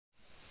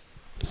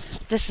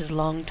This is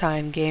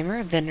longtime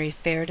gamer Venry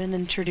Fairden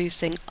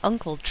introducing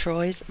Uncle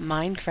Troy's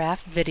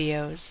Minecraft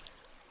videos.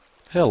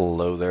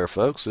 Hello there,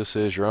 folks. This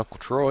is your Uncle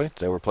Troy.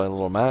 Today we're playing a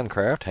little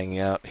Minecraft, hanging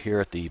out here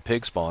at the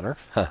pig spawner.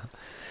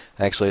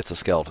 Actually, it's a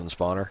skeleton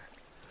spawner.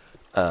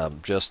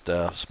 Just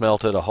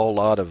smelted a whole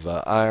lot of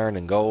iron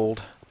and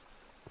gold,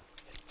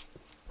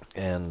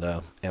 and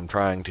am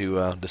trying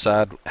to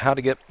decide how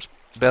to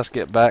best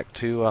get back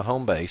to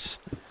home base.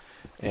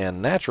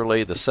 And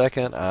naturally, the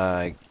second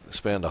I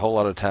spend a whole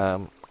lot of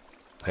time...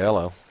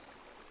 Hello.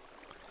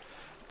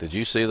 Did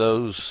you see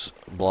those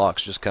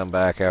blocks just come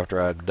back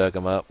after I dug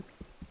them up?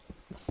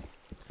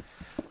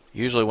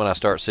 Usually when I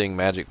start seeing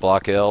Magic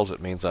Block Elves, it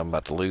means I'm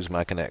about to lose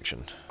my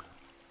connection.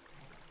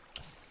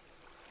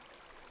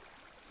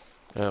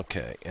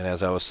 Okay, and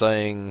as I was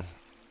saying,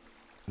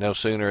 no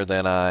sooner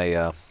than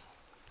I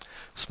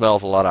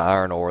smelt a lot of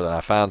iron ore than I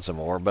found some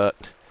more, but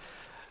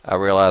I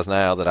realize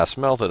now that I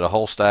smelted a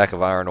whole stack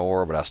of iron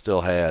ore, but I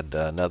still had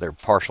another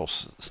partial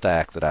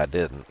stack that I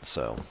didn't,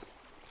 so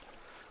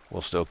we're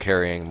still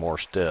carrying more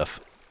stuff.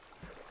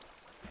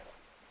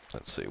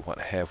 Let's see, what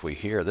have we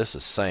here? This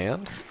is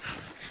sand,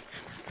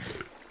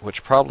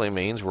 which probably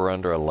means we're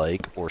under a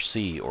lake or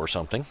sea or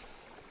something.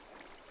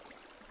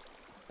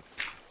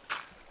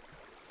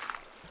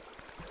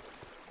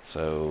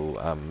 So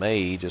I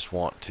may just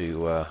want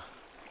to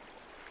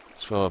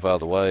swim up out of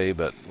the way,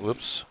 but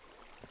whoops.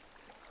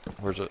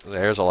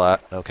 There's a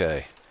lot.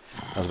 Okay.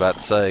 I was about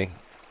to say,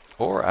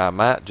 or I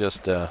might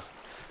just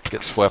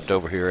get swept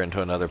over here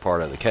into another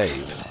part of the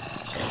cave.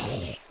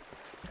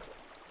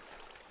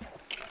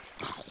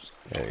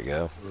 There you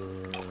go.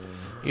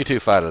 You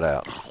two fight it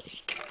out.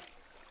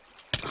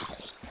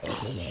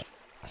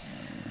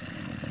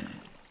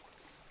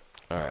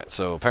 Alright,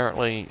 so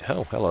apparently...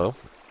 Oh, hello.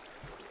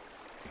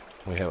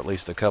 We have at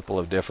least a couple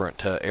of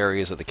different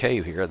areas of the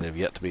cave here that have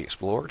yet to be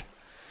explored.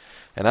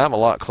 And I'm a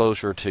lot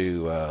closer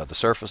to the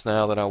surface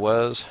now than I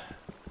was.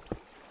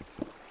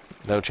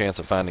 No chance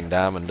of finding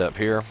diamond up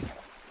here.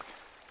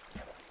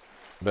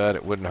 But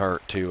it wouldn't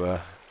hurt to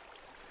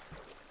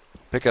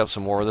pick up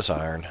some more of this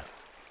iron.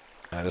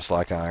 I just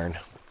like iron.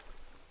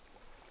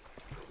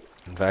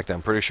 In fact,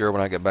 I'm pretty sure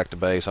when I get back to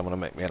base, I'm going to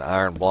make me an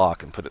iron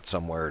block and put it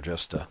somewhere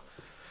just to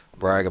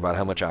brag about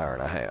how much iron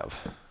I have.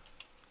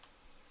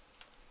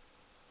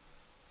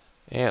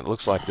 And it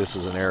looks like this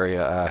is an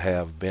area I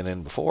have been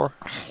in before.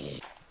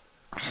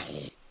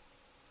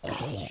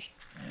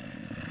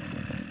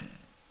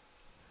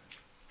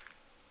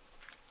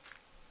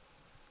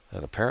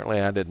 And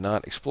apparently I did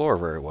not explore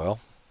very well.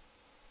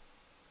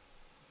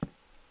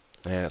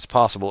 And it's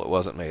possible it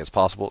wasn't me. It's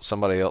possible it's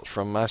somebody else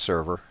from my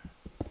server.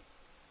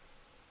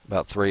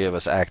 About 3 of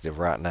us active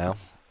right now.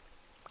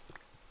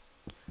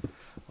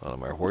 Well, no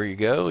matter where you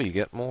go, you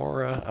get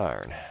more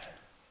iron.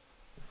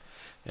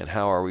 And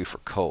how are we for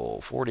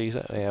coal? 40?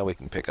 Yeah, we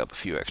can pick up a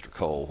few extra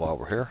coal while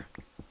we're here.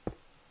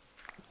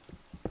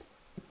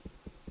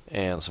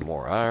 And some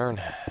more iron.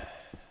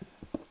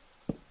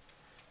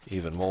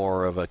 Even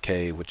more of a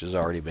cave which has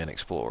already been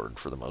explored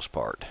for the most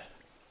part.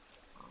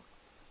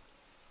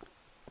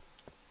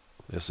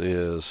 This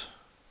is...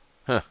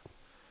 Huh.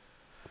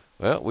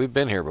 Well, we've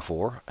been here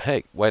before.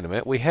 Hey, wait a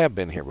minute. We have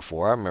been here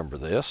before. I remember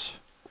this.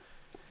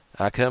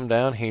 I come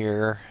down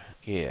here.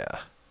 Yeah.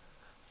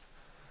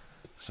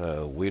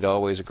 So we'd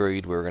always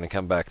agreed we were going to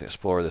come back and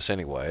explore this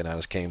anyway, and I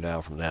just came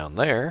down from down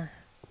there.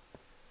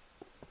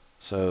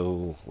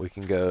 So we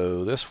can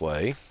go this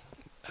way.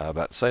 I was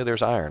about to say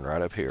there's iron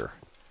right up here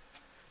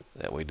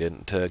that we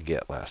didn't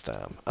get last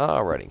time.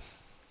 Alrighty.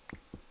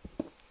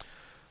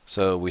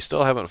 So we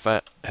still haven't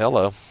found...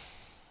 Hello.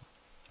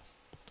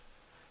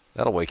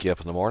 That'll wake you up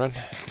in the morning.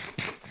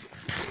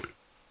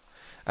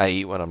 I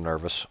eat when I'm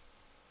nervous.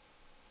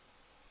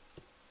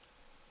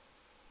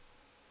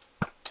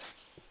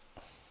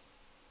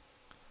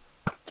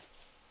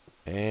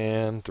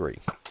 And 3.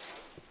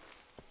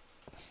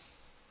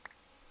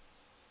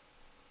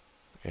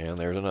 And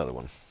there's another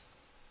one.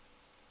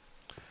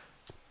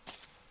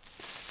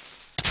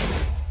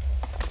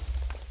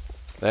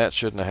 That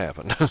shouldn't have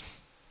happened.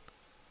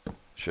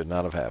 Should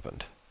not have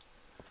happened.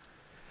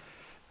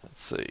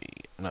 Let's see.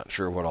 Not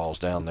sure what all's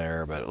down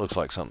there, but it looks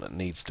like something that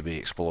needs to be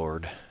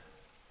explored.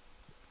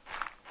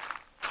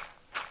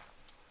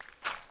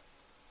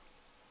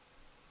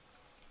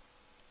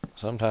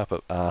 Some type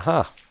of...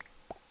 Aha!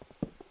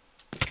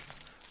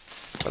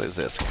 What is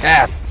this?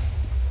 Ah!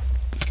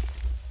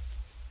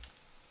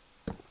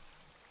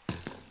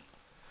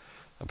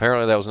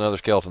 Apparently that was another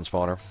skeleton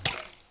spawner.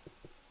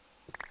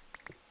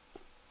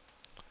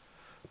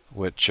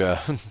 Which,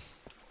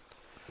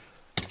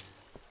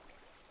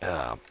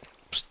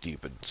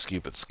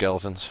 stupid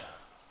skeletons.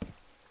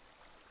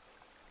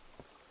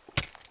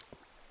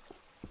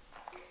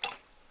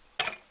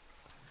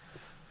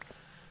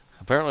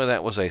 Apparently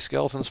that was a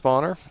skeleton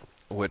spawner,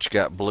 which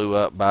got blew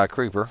up by a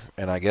creeper,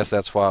 and I guess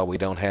that's why we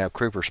don't have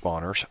creeper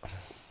spawners.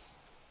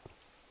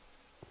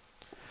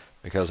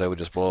 Because they would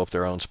just blow up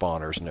their own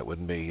spawners, and it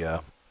wouldn't be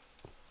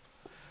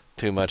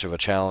too much of a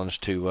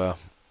challenge to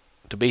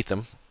beat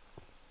them.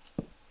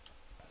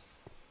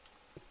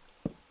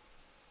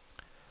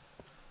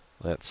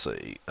 Let's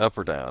see. Up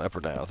or down, up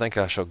or down. I think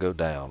I shall go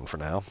down for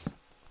now.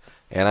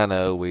 And I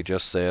know we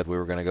just said we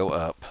were going to go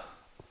up.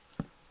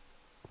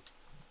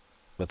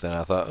 But then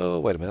I thought, oh,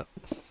 wait a minute.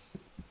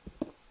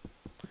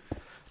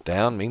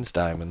 Down means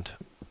diamond.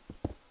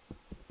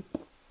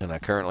 And I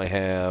currently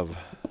have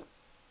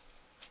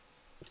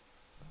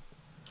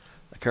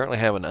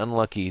an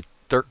unlucky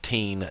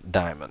 13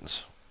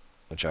 diamonds,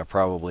 which I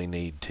probably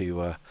need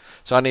to,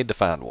 so I need to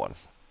find one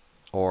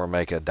or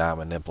make a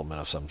diamond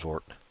implement of some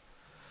sort.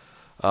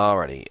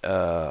 Alrighty,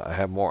 I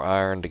have more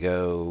iron to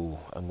go.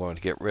 I'm going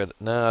to get rid,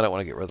 no, I don't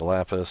want to get rid of the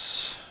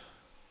lapis.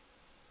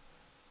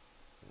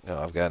 No,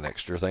 I've got an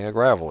extra thing of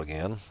gravel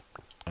again.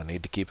 I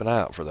need to keep an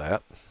eye out for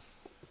that.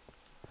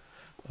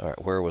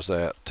 Alright, where was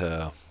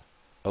that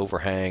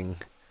overhang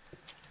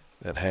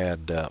that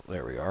had,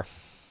 there we are.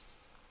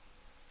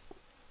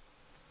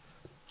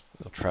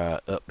 We'll try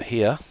up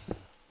here.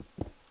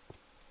 I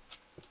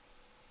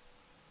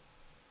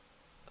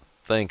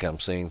think I'm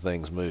seeing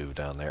things move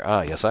down there.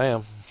 Ah, yes I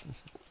am.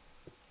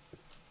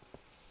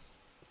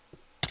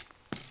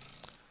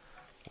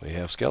 We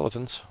have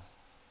skeletons.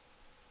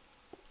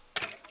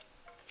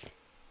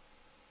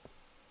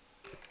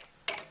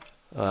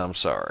 I'm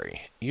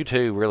sorry. You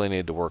two really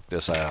need to work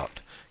this out.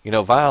 You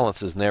know,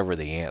 violence is never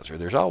the answer.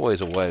 There's always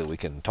a way we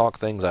can talk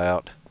things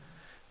out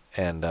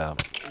and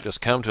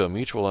just come to a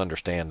mutual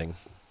understanding.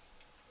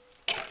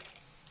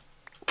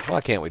 Why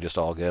can't we just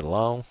all get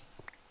along?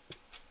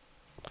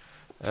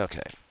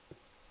 Okay.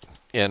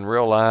 In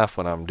real life,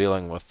 when I'm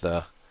dealing with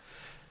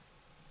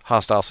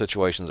hostile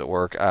situations at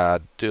work, I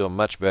do a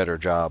much better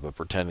job of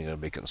pretending to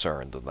be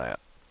concerned than that.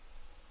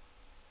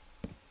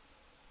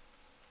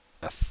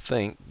 I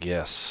think,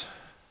 yes.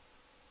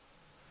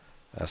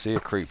 I see a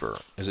creeper.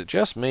 Is it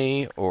just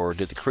me, or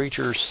did the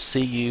creatures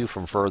see you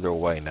from further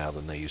away now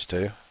than they used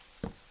to?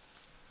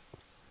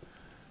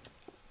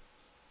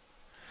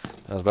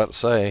 I was about to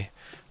say,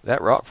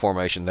 that rock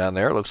formation down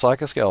there looks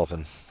like a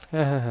skeleton.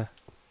 Because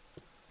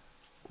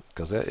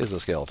that is a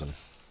skeleton.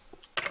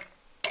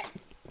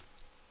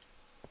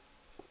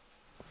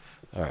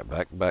 Alright,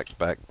 back,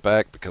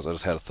 because I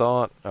just had a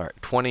thought. Alright,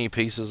 20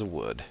 pieces of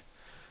wood.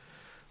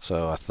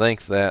 So I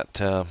think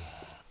that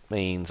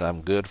means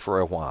I'm good for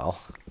a while.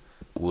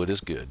 Wood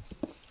is good.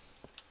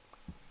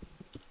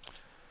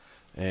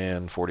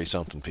 And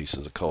 40-something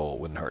pieces of coal.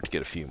 Wouldn't hurt to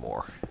get a few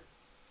more.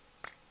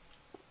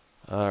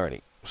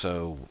 Alrighty,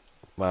 so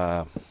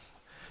my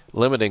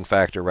limiting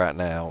factor right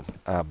now,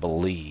 I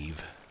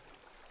believe,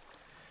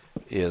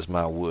 is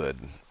my wood.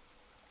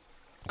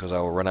 Because I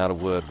will run out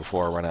of wood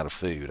before I run out of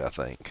food, I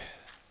think.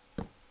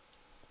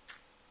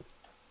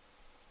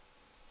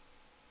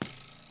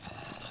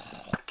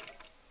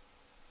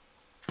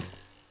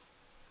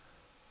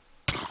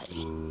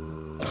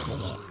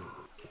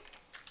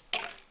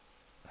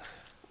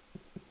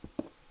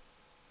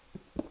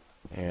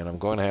 And I'm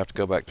going to have to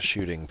go back to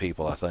shooting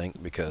people, I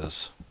think,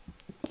 because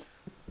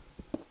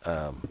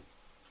I've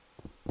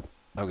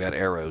got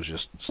arrows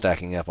just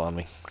stacking up on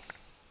me.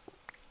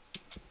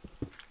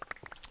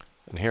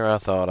 And here I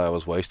thought I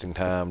was wasting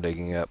time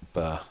digging up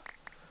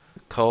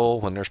coal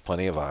when there's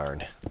plenty of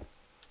iron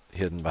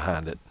hidden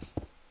behind it.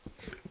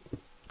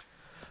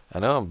 I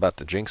know I'm about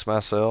to jinx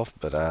myself,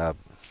 but I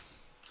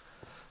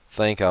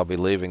think I'll be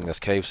leaving this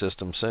cave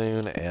system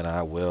soon, and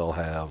I will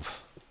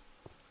have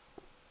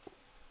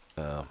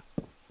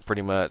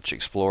pretty much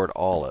explored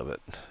all of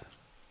it,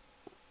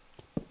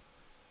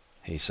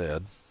 he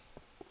said.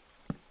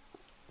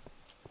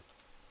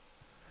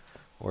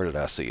 Where did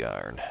I see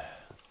iron?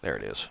 There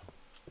it is.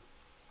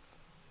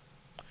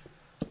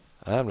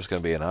 I'm just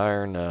going to be an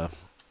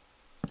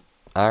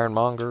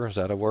ironmonger. Is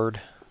that a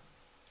word?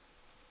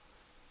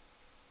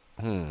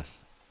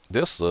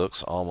 This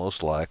looks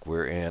almost like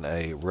we're in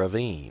a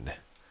ravine.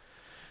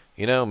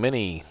 You know,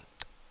 many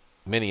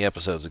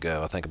episodes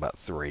ago, I think about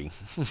 3.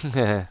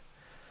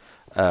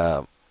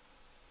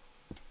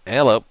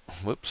 Hello.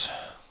 Whoops.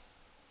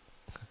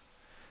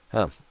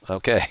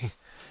 Okay.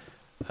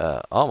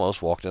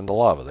 Almost walked into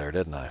lava there,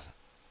 didn't I?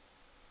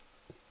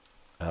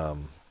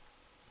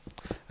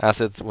 I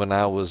said when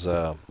I was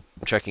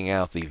checking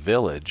out the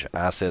village,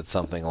 I said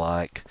something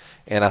like,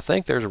 and I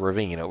think there's a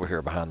ravine over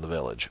here behind the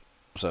village.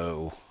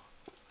 So,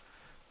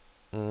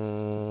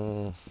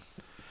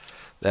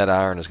 that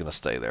iron is going to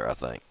stay there, I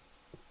think.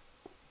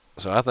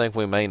 So I think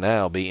we may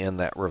now be in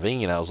that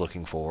ravine I was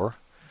looking for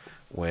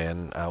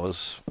when I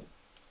was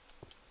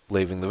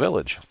leaving the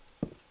village.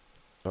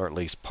 Or at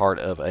least part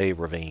of a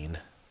ravine.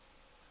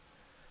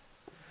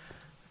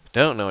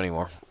 Don't know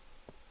anymore.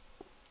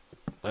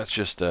 Let's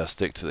just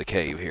stick to the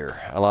cave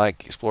here. I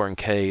like exploring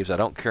caves. I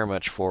don't care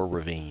much for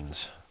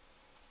ravines.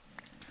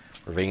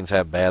 Ravines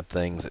have bad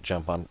things that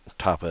jump on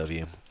top of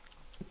you.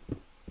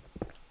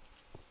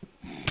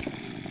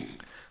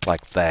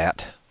 Like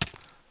that.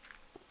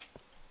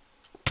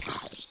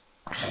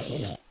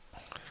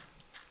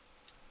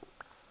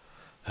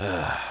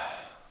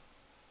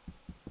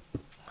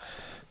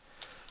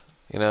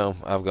 You know,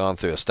 I've gone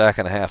through a stack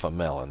and a half of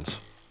melons.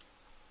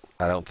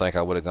 I don't think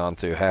I would have gone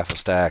through half a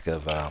stack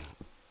of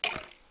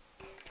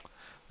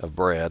of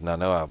bread, and I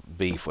know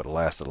beef would have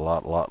lasted a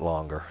lot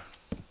longer.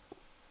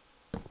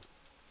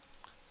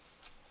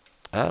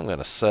 I'm going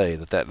to say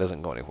that that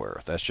doesn't go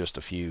anywhere. That's just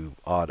a few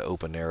odd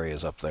open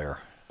areas up there.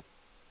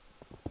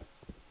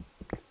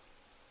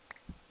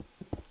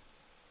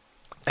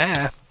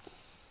 Ah!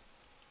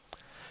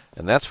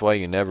 And that's why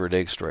you never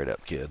dig straight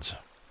up, kids.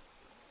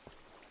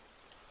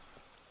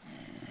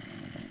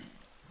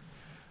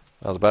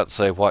 I was about to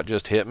say what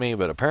just hit me,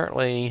 but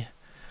apparently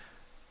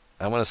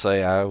I'm going to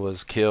say I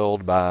was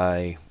killed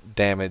by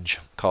damage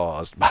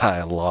caused by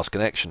a lost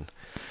connection.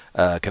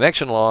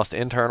 Connection lost,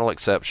 internal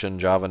exception,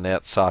 Java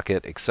net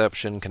socket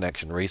exception,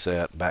 connection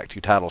reset, back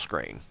to title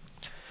screen.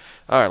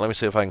 Alright, let me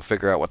see if I can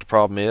figure out what the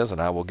problem is,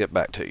 and I will get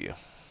back to you.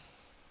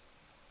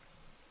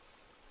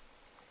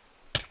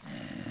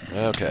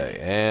 Okay,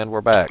 and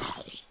we're back.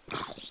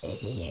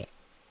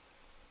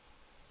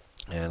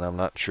 And I'm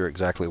not sure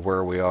exactly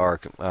where we are.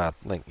 I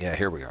think, yeah,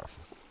 here we are.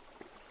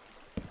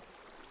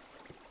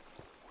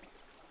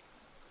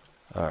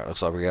 Alright,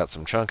 looks like we got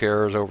some chunk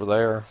errors over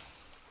there.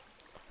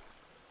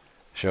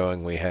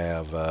 Showing we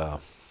have,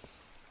 what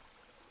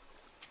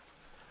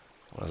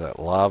is that,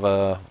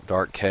 lava,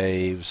 dark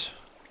caves.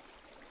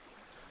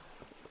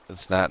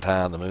 It's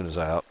nighttime, the moon is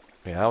out.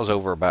 Yeah, I was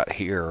over about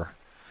here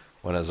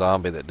when a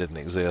zombie that didn't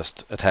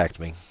exist attacked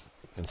me.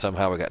 And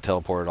somehow we got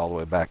teleported all the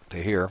way back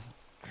to here.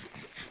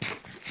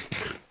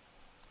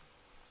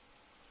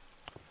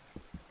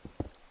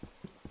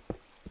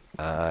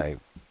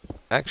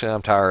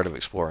 I'm tired of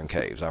exploring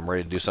caves. I'm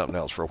ready to do something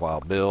else for a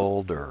while.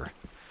 Build or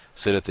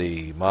sit at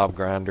the mob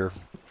grinder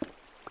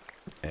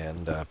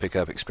and pick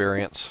up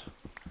experience.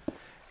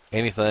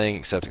 Anything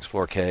except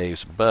explore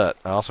caves. But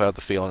I also have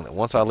the feeling that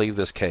once I leave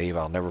this cave,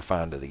 I'll never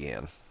find it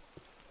again.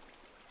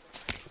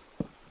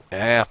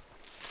 Yeah.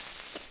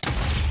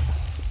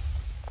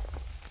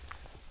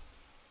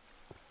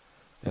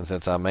 And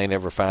since I may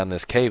never find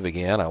this cave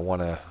again, I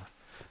want to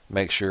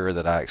make sure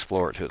that I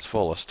explore it to its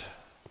fullest.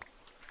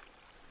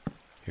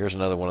 Here's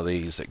another one of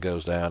these that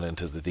goes down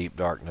into the deep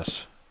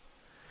darkness.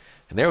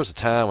 And there was a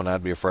time when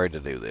I'd be afraid to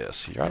do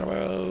this.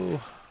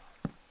 Geronimo.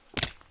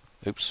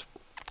 Oops.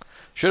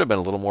 Should have been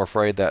a little more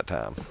afraid that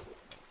time.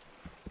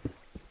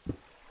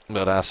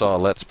 But I saw a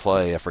Let's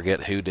Play. I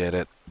forget who did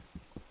it.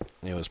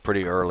 It was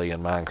pretty early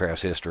in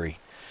Minecraft's history.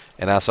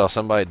 And I saw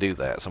somebody do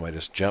that. Somebody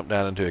just jumped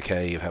down into a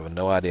cave, having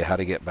no idea how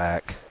to get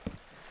back.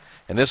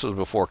 And this was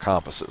before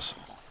compasses.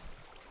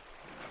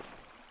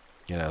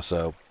 You know,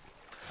 so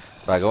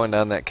by going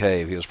down that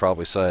cave, he was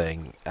probably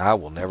saying, I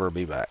will never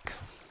be back.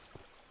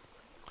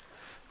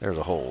 There's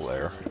a hole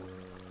there.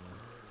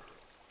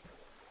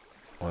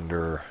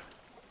 Wonder...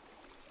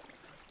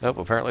 Nope,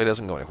 apparently it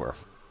doesn't go anywhere.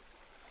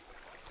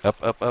 Up,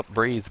 up, up,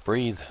 breathe,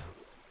 breathe.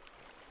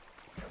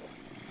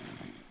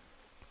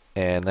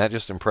 And that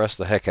just impressed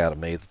the heck out of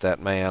me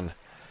that man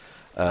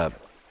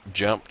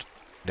jumped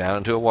down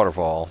into a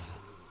waterfall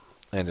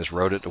and just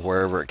rode it to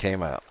wherever it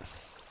came out.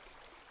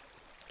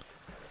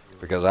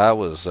 Because I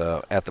was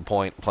at the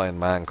point playing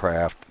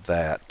Minecraft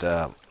that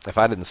if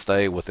I didn't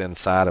stay within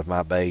sight of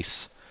my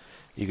base,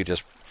 you could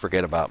just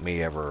forget about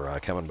me ever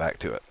coming back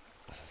to it.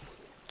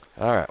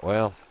 Alright,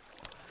 well,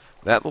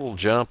 that little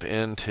jump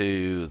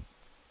into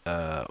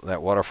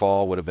that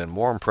waterfall would have been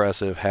more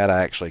impressive had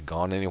I actually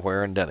gone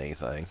anywhere and done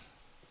anything.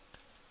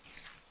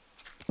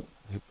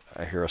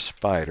 I hear a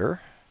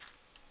spider.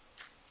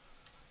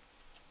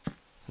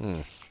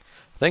 I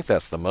think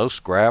that's the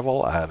most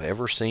gravel I have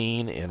ever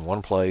seen in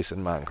one place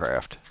in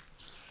Minecraft.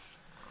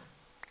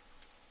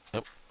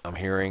 Nope, I'm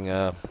hearing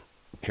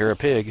hear a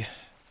pig.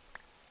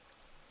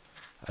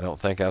 I don't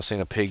think I've seen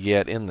a pig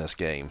yet in this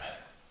game.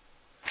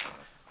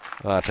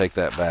 Well, I take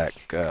that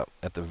back.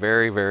 At the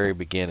very, very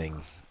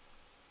beginning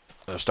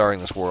of starting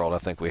this world, I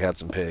think we had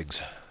some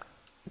pigs.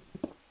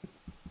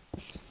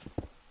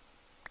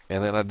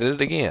 And then I did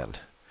it again.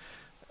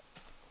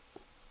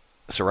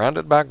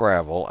 Surrounded by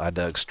gravel, I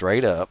dug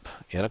straight up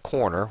in a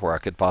corner where I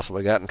could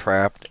possibly gotten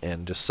trapped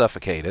and just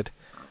suffocated.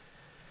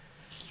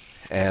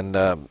 And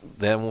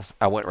then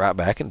I went right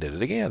back and did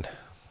it again.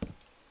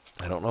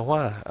 I don't know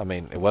why. I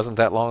mean, it wasn't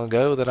that long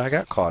ago that I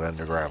got caught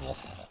under gravel.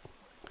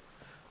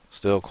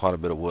 Still quite a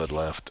bit of wood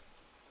left.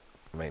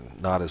 I mean,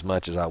 not as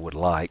much as I would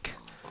like.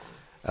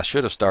 I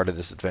should have started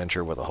this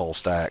adventure with a whole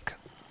stack.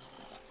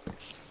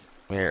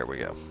 There we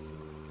go.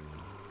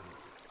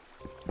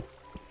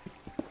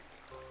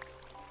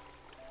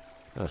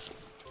 Huh.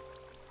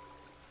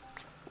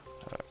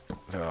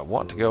 Do I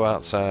want to go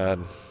outside?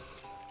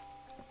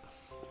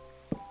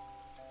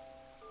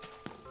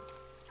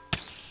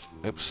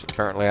 Oops,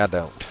 apparently I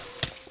don't.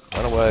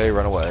 Run away,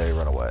 run away,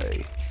 run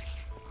away.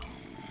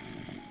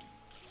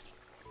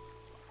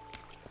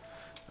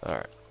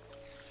 Alright.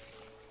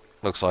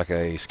 Looks like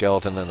a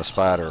skeleton and a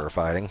spider are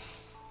fighting.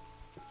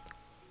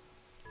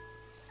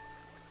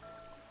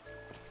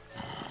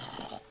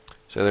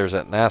 So there's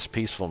that nice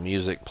peaceful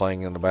music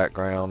playing in the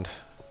background,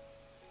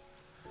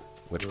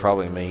 which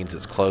probably means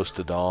it's close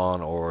to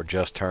dawn or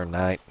just turned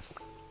night.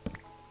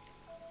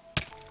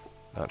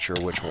 Not sure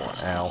which one.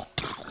 Ow.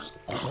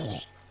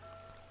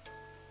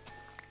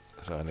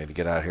 So I need to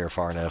get out here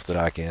far enough that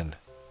I can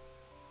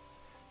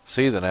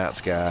see the night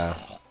sky.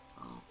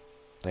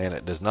 And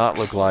it does not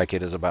look like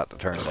it is about to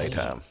turn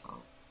daytime.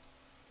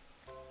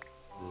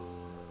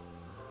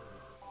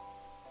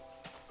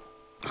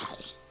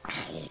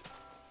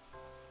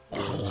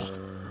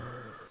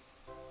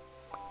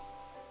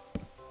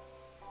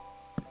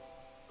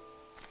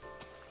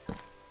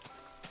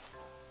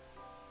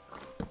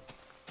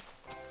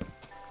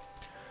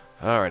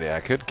 Alrighty, I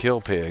could kill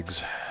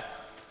pigs,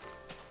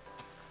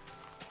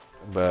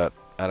 but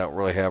I don't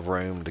really have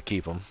room to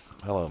keep them.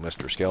 Hello,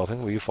 Mr.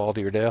 Skeleton. Will you fall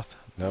to your death?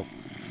 Nope.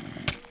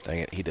 Dang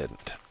it, he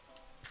didn't.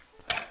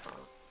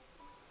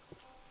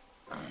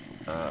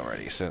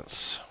 Alrighty,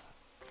 since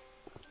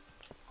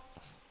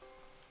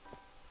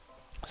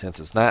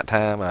it's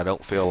nighttime, I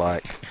don't feel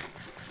like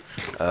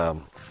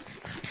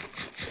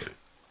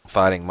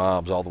fighting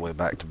mobs all the way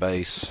back to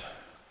base.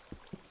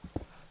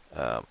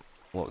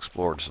 We'll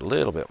explore just a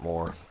little bit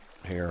more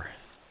here.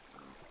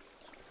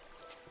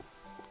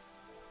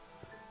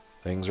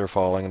 Things are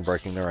falling and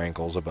breaking their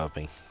ankles above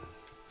me.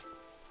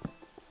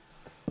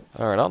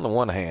 Alright, on the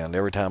one hand,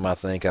 every time I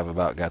think I've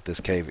about got this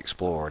cave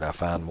explored, I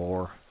find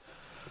more.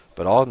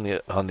 But on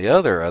the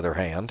other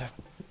hand,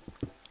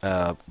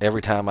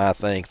 every time I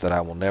think that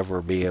I will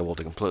never be able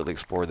to completely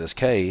explore this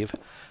cave,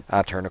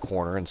 I turn a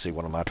corner and see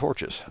one of my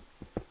torches.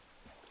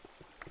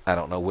 I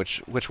don't know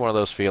which one of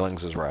those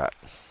feelings is right.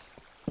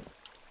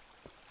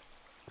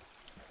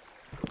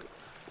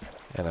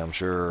 And I'm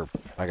sure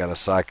I got a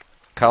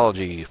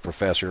psychology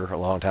professor a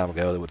long time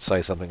ago that would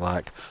say something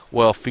like,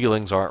 well,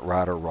 feelings aren't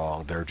right or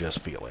wrong, they're just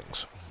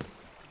feelings.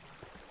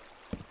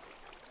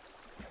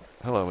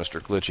 Hello, Mr.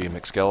 Glitchy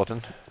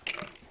McSkeleton.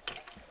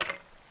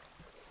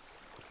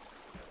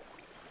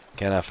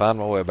 Can I find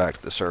my way back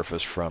to the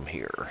surface from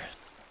here?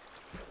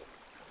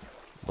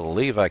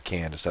 Believe I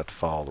can, just have to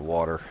follow the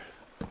water.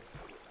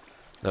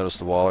 Notice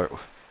the water.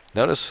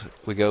 Notice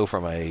we go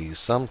from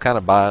some kind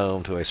of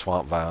biome to a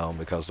swamp biome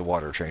because the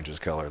water changes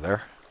color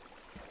there.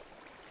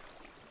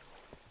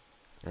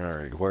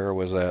 Alright, where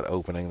was that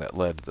opening that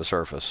led to the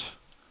surface?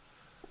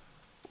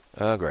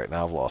 Oh great,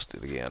 now I've lost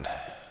it again.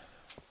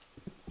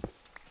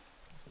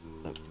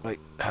 Wait,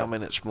 how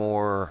much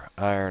more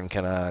iron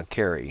can I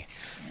carry?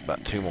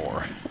 About 2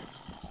 more.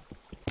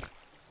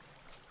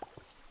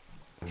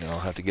 And I'll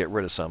have to get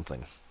rid of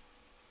something.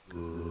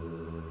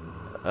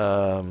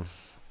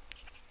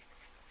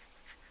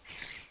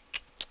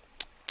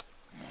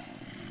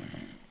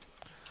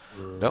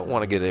 Don't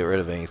want to get rid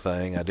of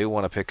anything. I do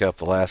want to pick up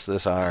the last of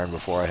this iron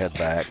before I head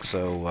back.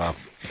 So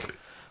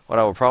what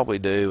I would probably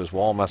do is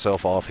wall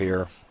myself off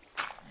here.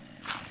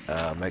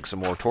 Make some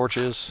more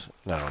torches.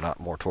 No, not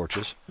more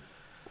torches.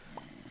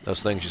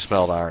 Those things you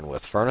smelt iron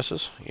with.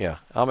 Furnaces? Yeah,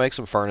 I'll make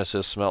some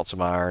furnaces, smelt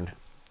some iron.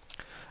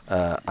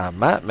 I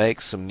might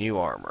make some new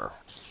armor.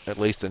 At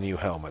least a new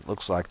helmet.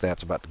 Looks like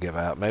that's about to give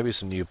out. Maybe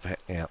some new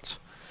pants.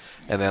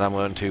 And then I'm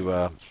going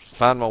to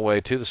find my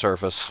way to the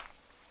surface.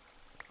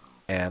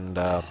 And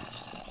the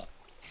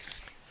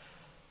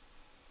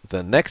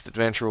next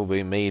adventure will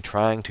be me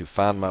trying to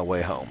find my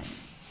way home.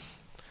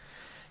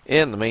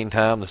 In the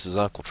meantime, this is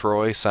Uncle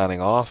Troy signing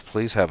off.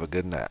 Please have a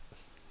good night.